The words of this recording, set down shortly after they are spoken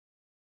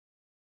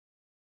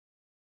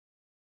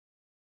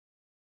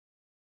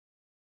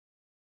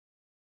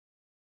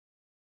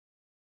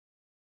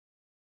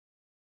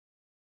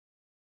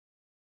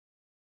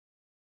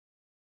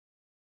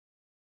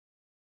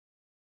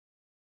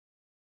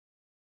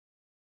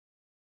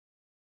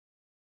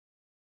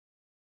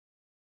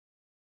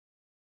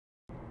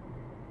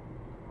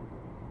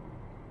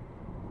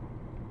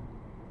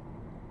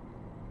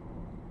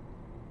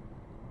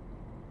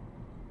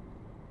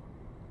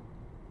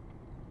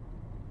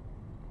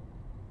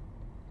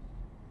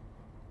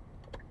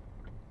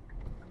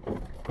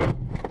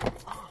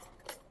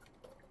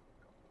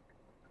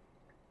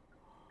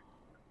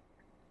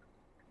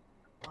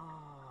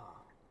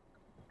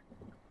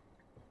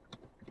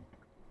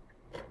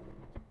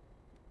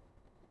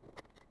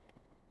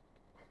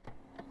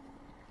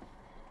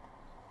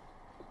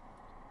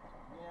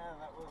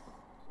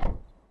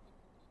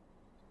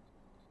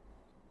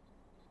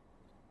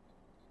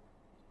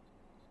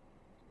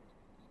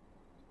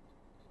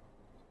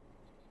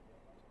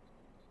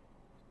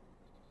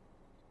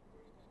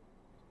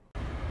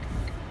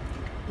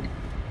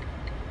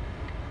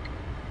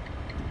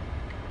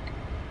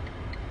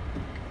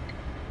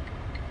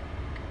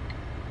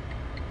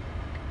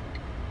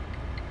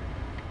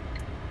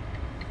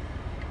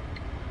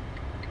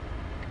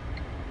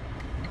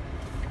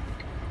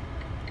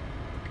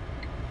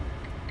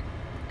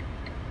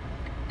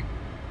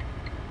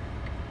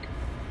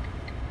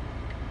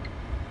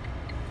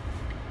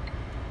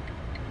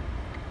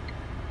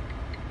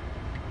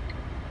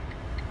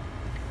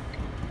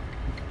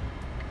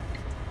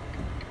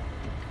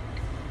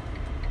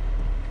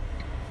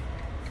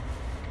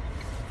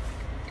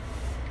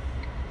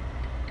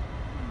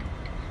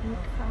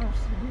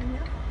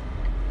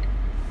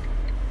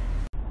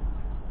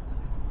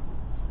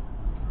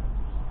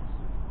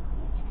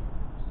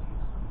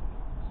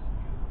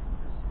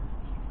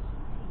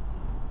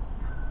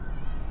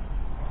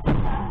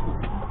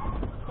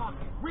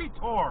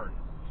Retard.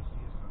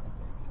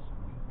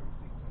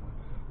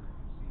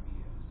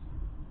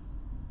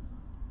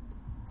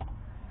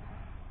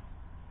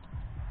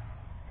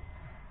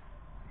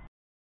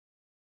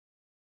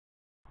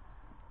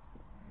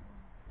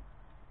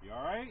 You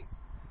all right?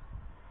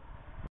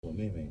 我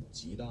妹妹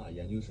吉大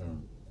研究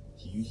生，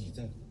体育系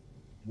在读。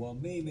我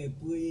妹妹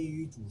播音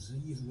与主持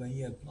艺术专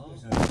业毕业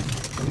生。还是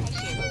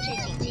这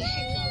紧急视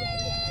频软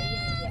件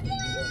而硬件。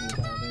你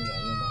想要分软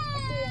件吗？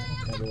对呀。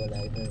那给我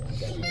来一份软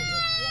件。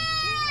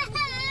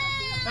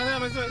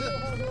没事。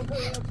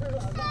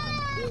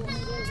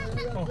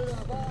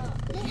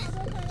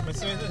没事，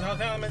小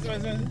太阳没事。没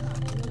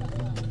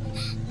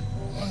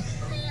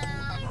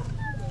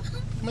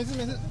事。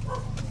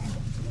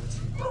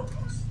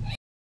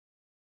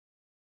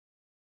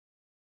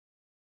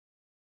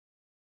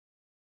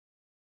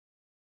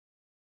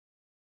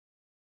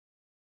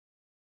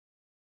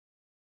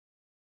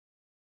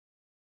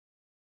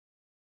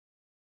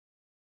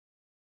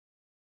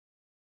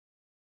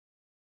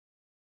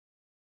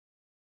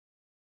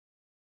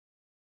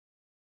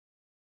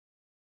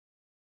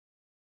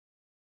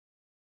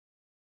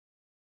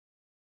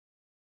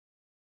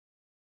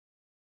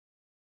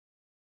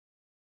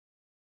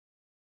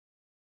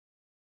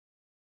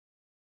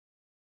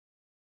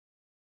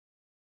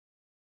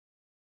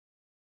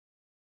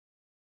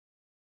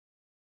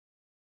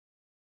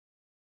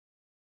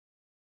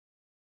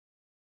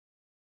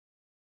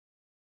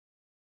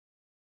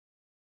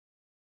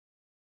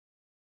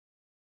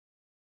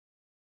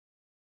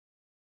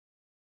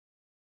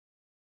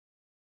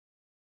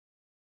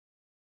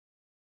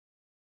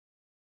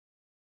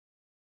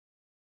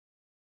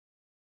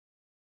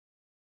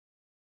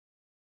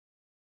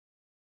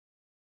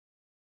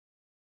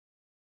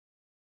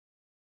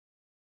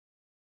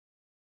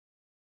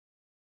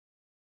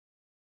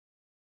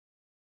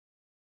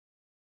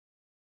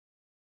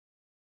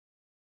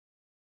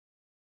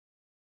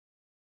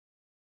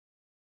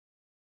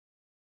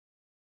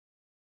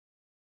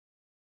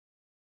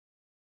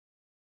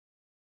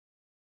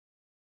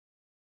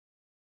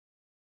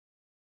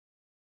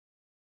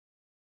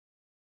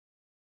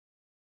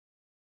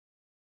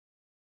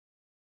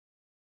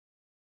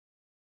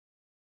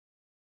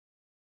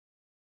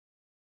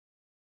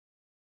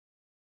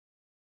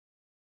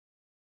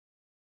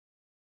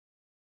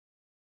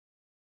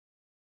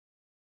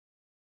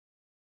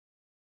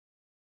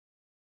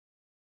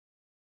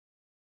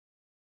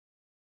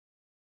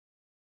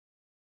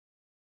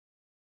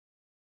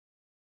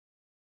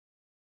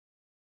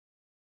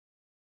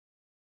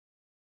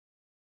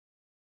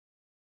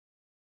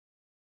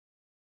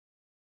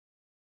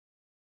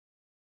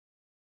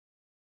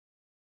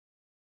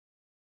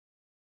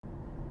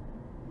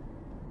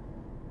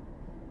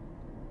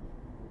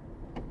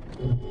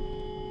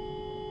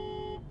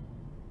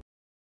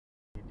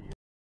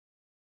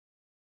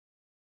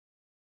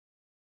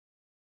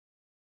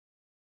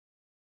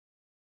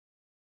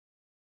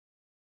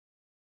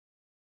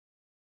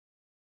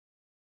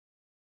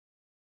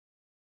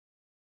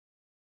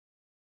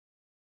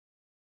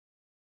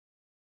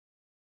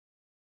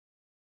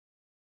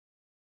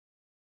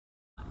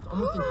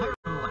Almost entirely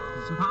from the left.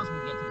 It's impossible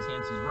to get to the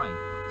Sansi's right,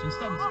 so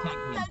instead it's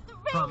attacking him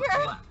from the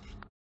left.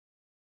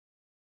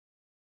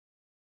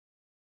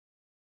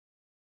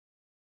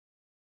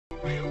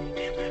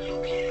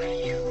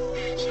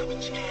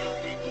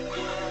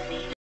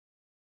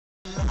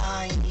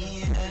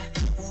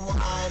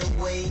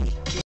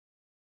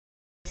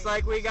 It's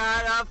like we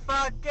gotta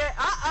fuck it.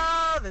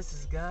 Uh-oh! This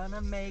is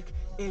gonna make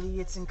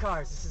idiots in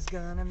cars. This is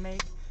gonna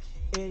make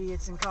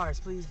idiots in cars.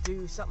 Please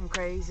do something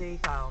crazy.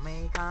 Follow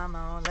me. Come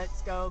on.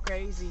 Let's go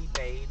crazy,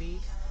 baby.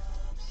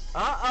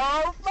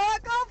 Uh-oh!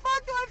 Fuck! Oh,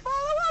 fuck! Do I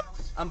follow him?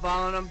 I'm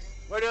following him.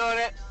 We're doing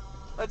it.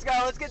 Let's go.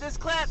 Let's get this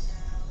clip.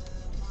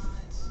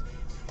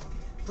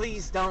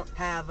 Please don't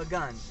have a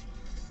gun.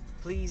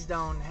 Please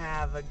don't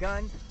have a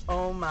gun.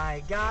 Oh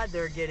my god,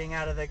 they're getting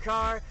out of the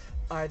car.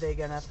 Are they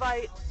gonna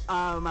fight?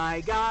 Oh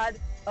my god.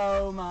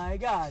 Oh my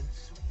god.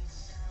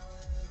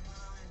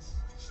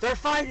 They're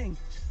fighting.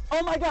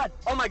 Oh my god.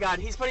 Oh my god.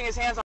 He's putting his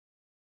hands on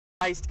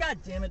ice. God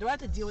damn it. Do I have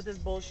to deal with this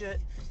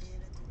bullshit?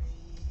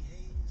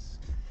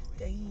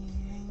 Damn.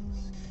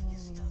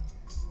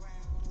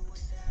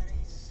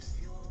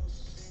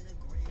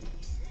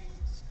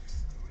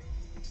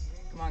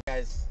 Come on,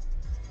 guys.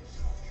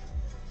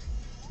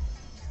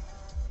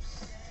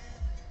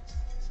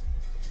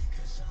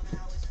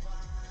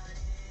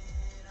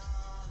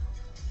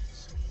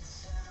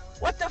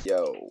 What the?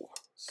 Yo,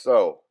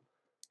 so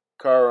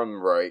car on the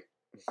right.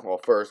 Well,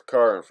 first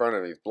car in front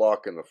of me is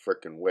blocking the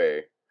frickin'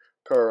 way.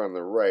 Car on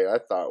the right, I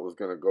thought was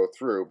gonna go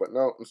through, but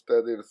no.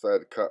 Instead, they decided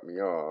to cut me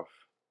off.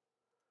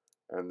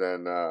 And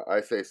then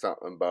I say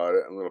something about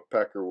it, and little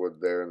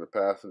Peckerwood there in the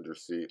passenger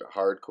seat, a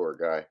hardcore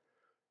guy,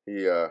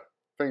 he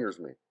fingers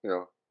me. You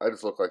know, I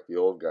just look like the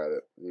old guy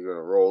that you're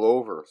gonna roll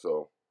over.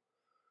 So,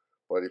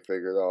 but he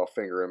figured I'll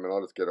finger him and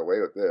I'll just get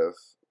away with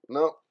this.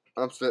 Nope.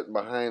 I'm sitting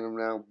behind him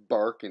now,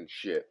 barking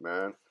shit,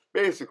 man.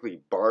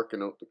 Basically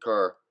barking out the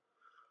car,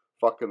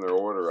 fucking their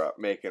order up,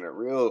 making it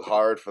real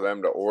hard for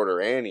them to order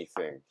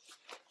anything.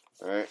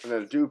 Alright, and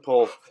then the dude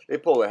they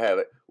pull ahead.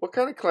 Like, what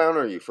kind of clown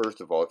are you,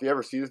 first of all? If you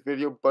ever see this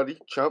video, buddy,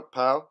 chump,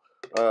 pal,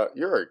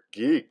 you're a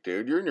geek,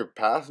 dude. You're in your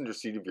passenger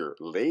seat of your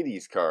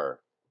lady's car,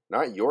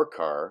 not your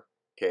car,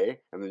 okay?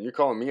 And then you're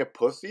calling me a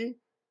pussy?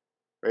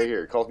 Right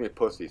here, he calls me a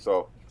pussy,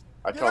 so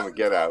I tell him to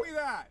get out.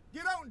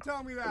 Get out and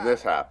tell me that. And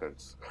this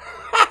happens.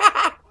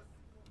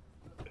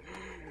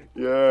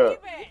 Yeah.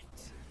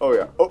 Oh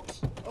yeah.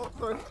 Oops. Oh,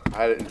 sorry.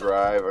 I didn't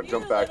drive. I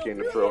jump back in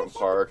to throw it in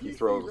park. He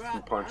throws a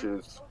few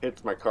punches,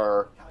 hits my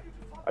car.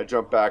 I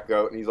jump back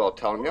out, and he's all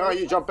telling me, "Oh,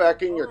 you jump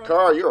back in your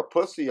car. You're a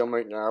pussy." I'm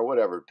like, "Nah,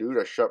 whatever, dude."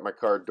 I shut my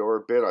car door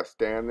a bit. I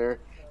stand there.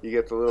 He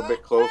gets a little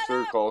bit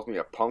closer, calls me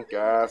a punk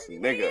ass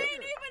nigga.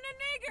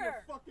 You're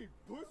a fucking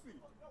pussy.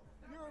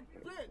 You're a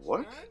bitch,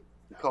 What? man.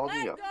 He called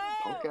me a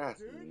punk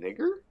ass nigger?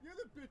 You're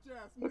the bitch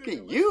ass Look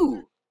nigga. at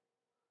you,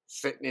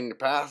 sitting in the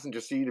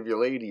passenger seat of your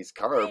lady's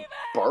car,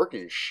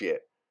 barking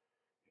shit.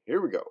 Here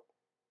we go.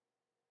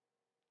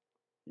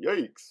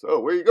 Yikes! Oh,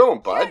 where you going,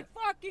 bud?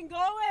 Fucking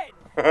going!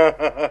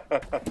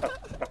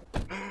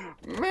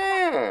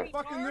 Man,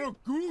 Fucking little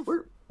goof.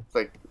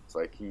 it's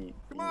like he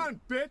Come on,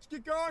 bitch.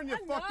 Get going, you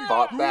fucking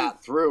thought goof.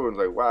 that through and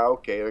was like, wow,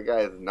 okay, the guy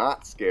is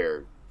not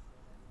scared.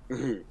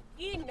 Enough!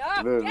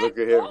 And then look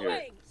at him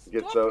here. He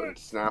gets out and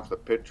snaps a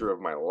picture of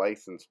my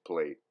license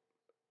plate.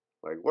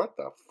 Like, what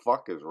the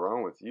fuck is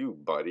wrong with you,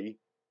 buddy?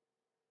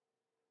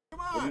 Come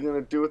What are on. you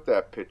gonna do with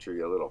that picture,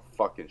 you little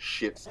fucking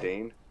shit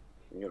stain?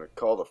 You gonna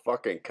call the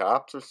fucking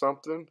cops or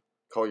something?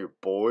 Call your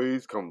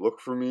boys, come look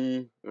for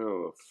me?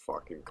 Oh,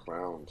 fucking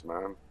clowns,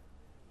 man.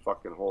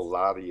 Fucking whole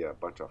lot of you, a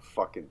bunch of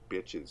fucking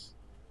bitches.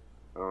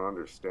 I don't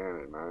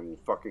understand it, man. You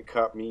fucking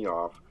cut me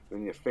off,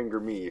 then you finger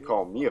me, you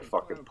call me a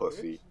fucking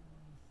pussy.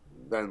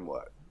 Then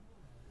what?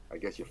 I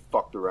guess you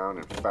fucked around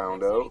and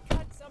found out.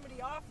 Cut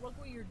somebody off. Look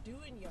what you're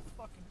doing, you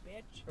fucking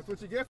bitch. That's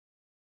what you get